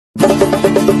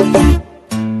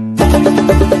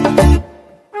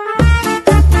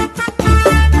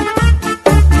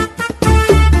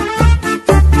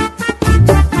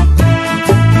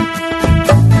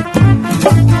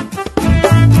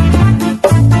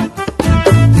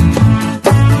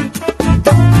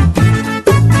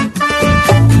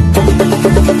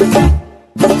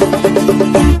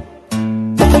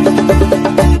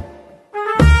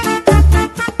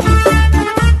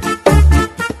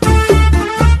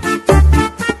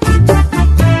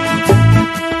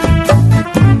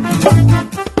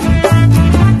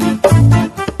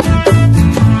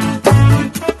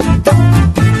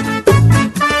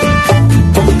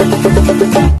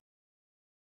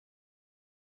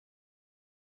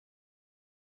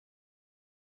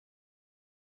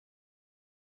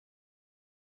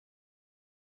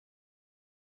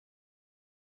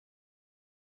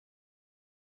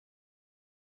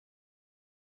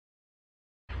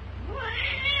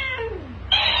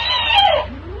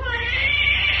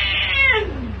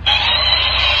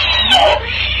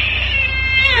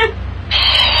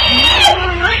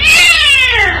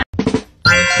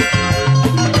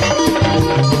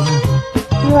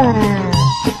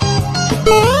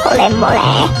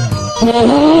Mole,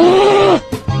 mole.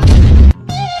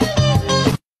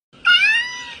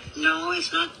 No,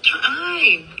 it's not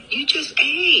time. You just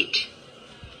ate.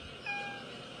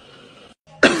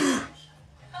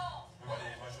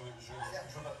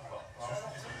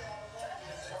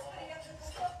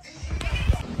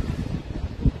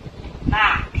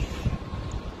 Max.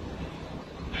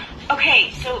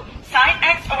 Okay, so sine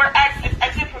x over x is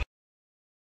exit.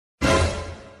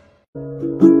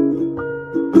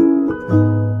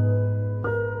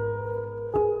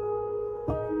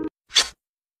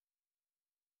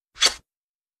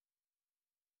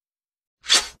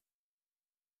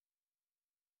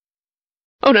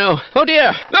 Oh no! Oh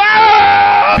dear!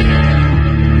 Ah!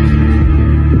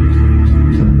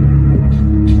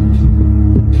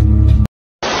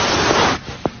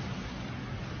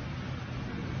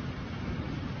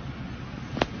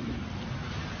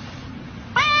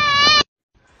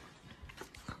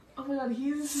 Oh my god,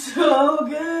 he's so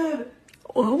good!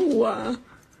 Oh,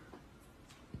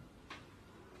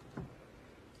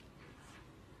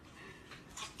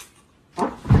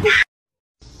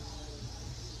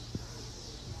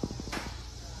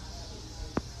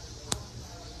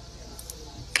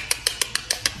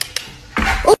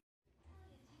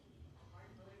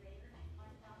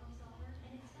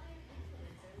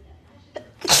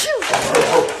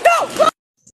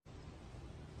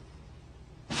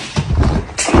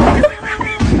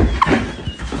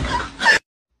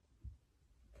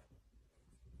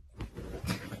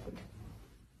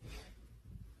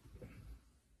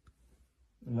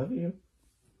 I love you.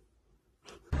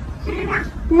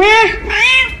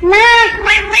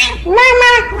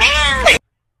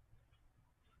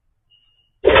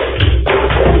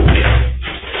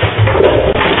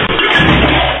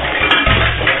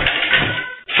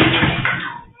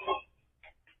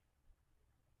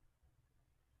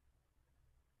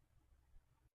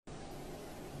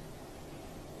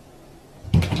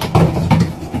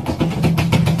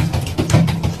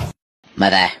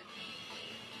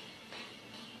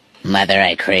 Mother,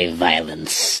 I crave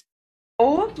violence.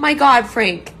 Oh my god,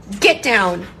 Frank. Get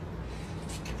down.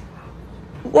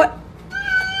 What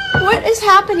is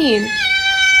happening?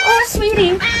 Oh,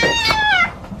 sweetie.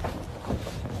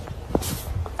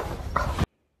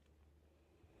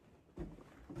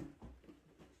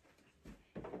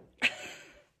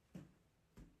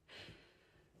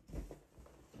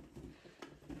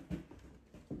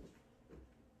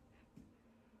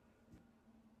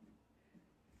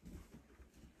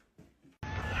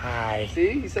 Hi.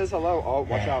 See? He says hello. Oh,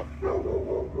 watch out.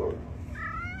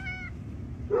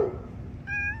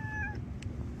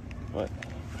 What?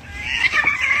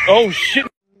 Oh, shit!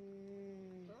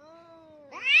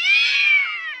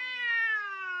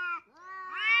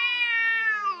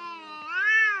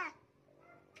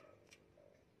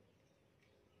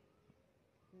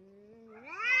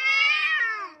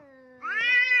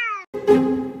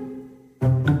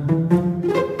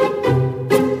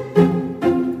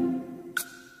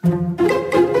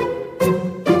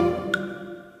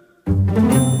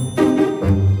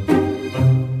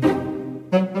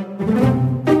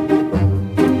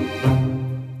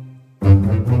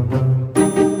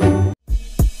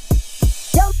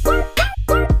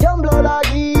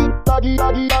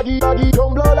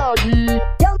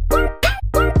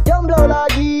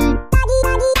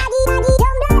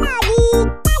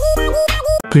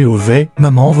 POV,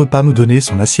 maman veut pas me donner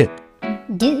son assiette. I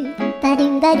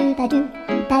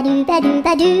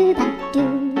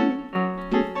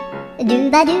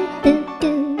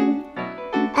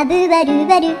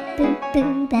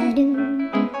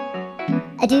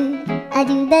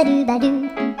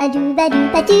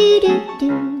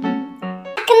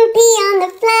can pee on the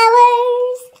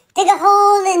flowers, dig a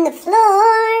hole in the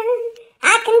floor.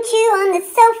 I can chew on the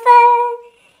sofa,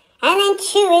 and then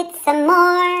chew it some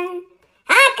more.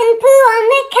 I can poo on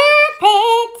the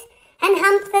carpet, and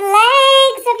hump the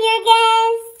legs of your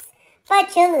guests. But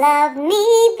you'll love me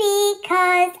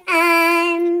because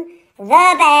I'm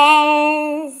the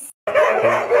best.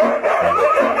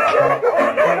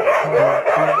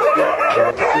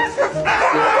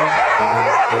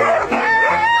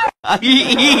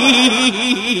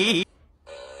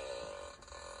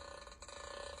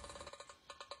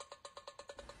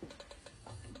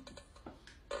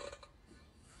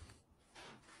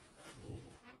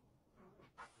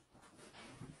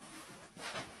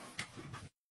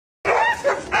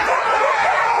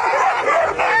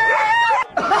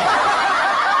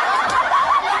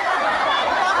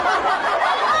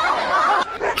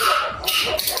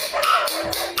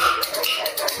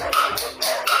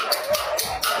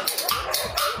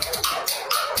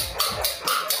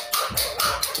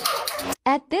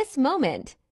 At this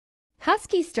moment,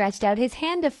 Husky stretched out his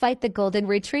hand to fight the golden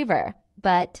retriever,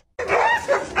 but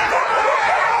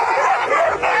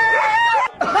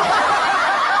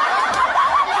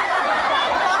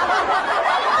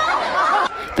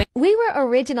we were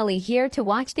originally here to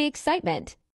watch the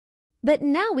excitement, but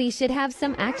now we should have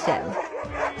some action.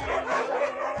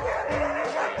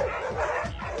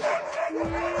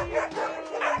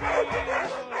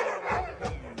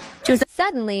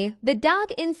 Suddenly, the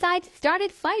dog inside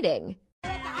started fighting.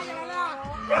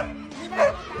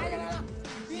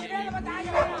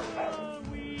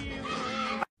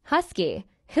 Husky,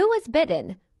 who was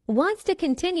bitten, wants to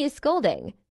continue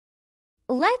scolding.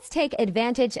 Let's take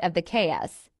advantage of the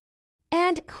chaos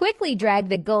and quickly drag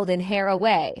the golden hair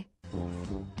away.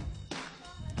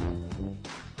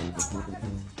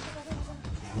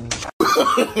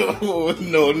 Oh,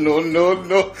 no, no, no,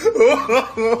 no.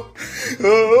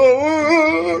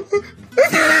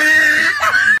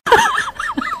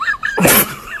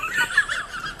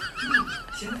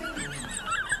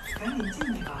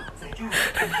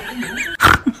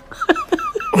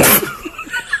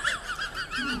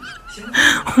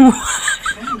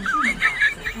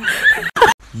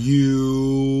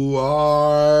 You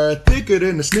are thicker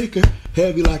than a snicker,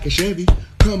 heavy like a Chevy.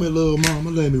 Come here, little mama,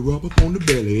 let me rub up on the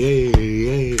belly. Hey,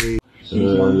 hey, hey.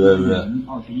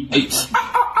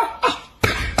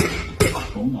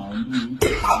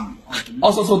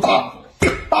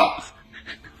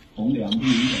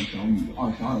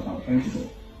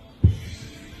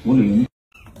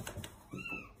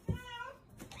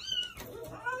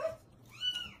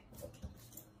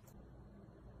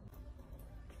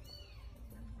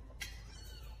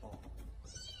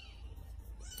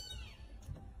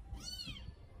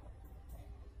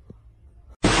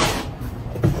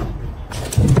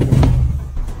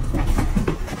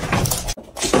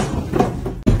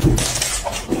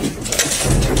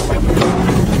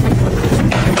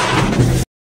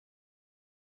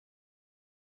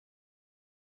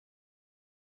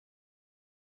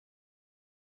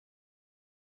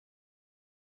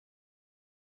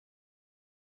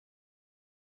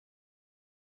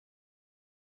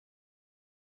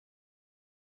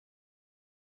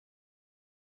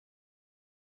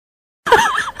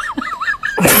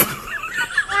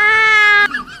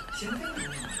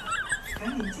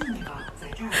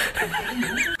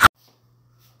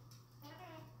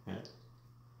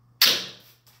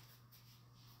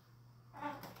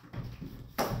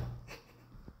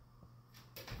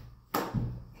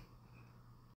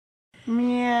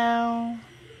 Meow.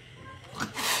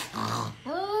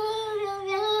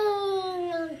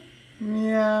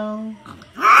 Meow.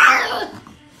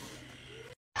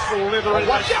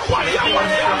 Watch out!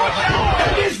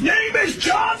 His name is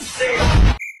John C.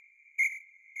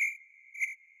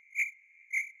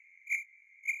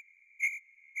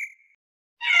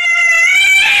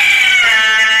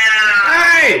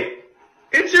 Hey!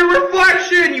 It's your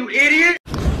reflection, you idiot!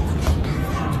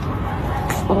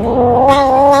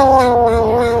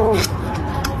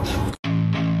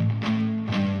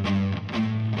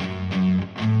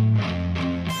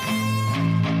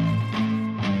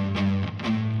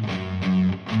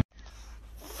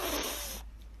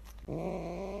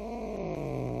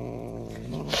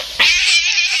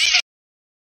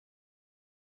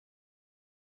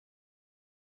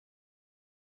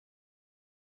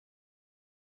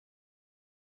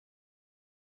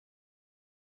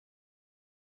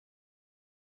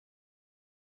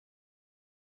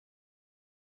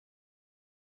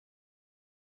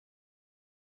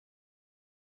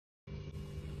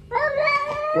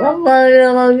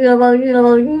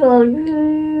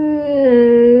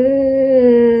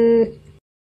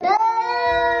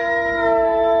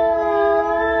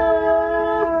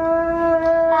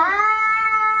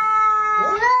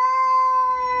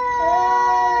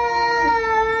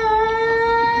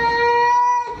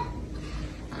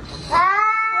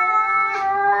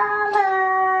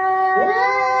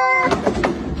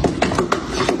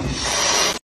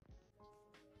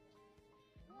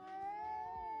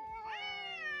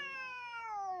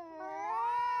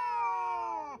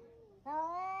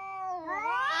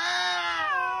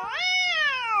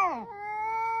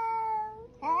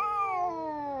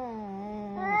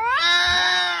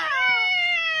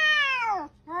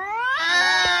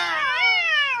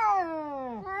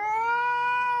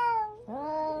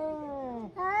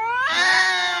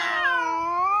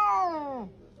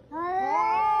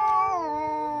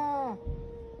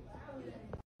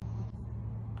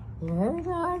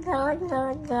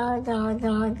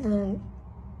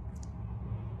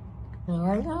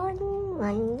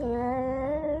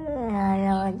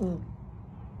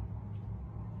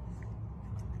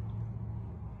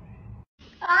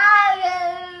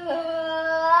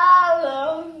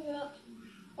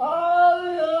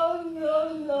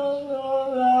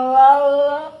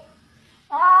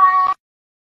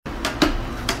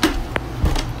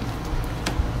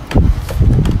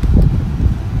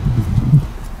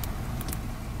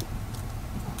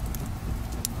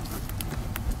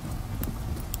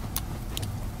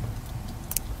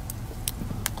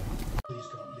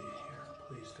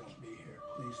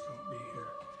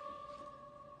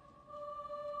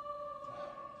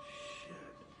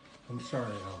 I'm sorry,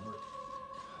 Albert.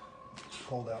 It's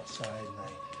cold outside and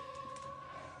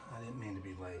I didn't mean to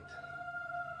be late.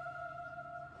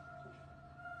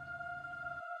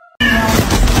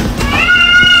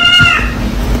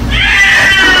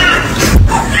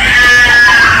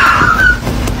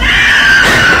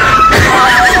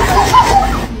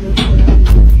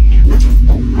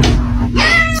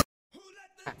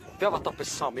 Viens, on va taper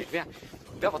ça, mec, viens.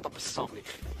 Viens, on va taper ça, mec.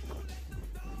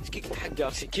 C'est qui te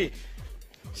regarde? C'est qui?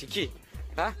 C'est qui?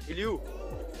 Hein? Il est où?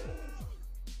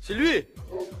 C'est lui?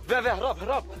 Viens, viens, hurrab,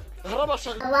 hurrab. Hurrab à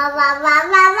chaque...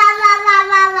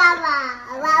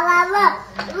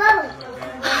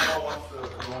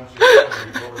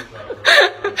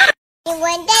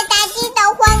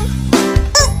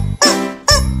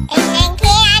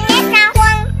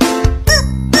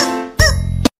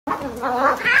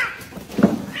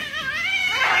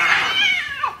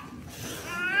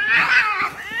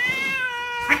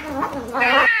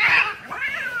 Wow.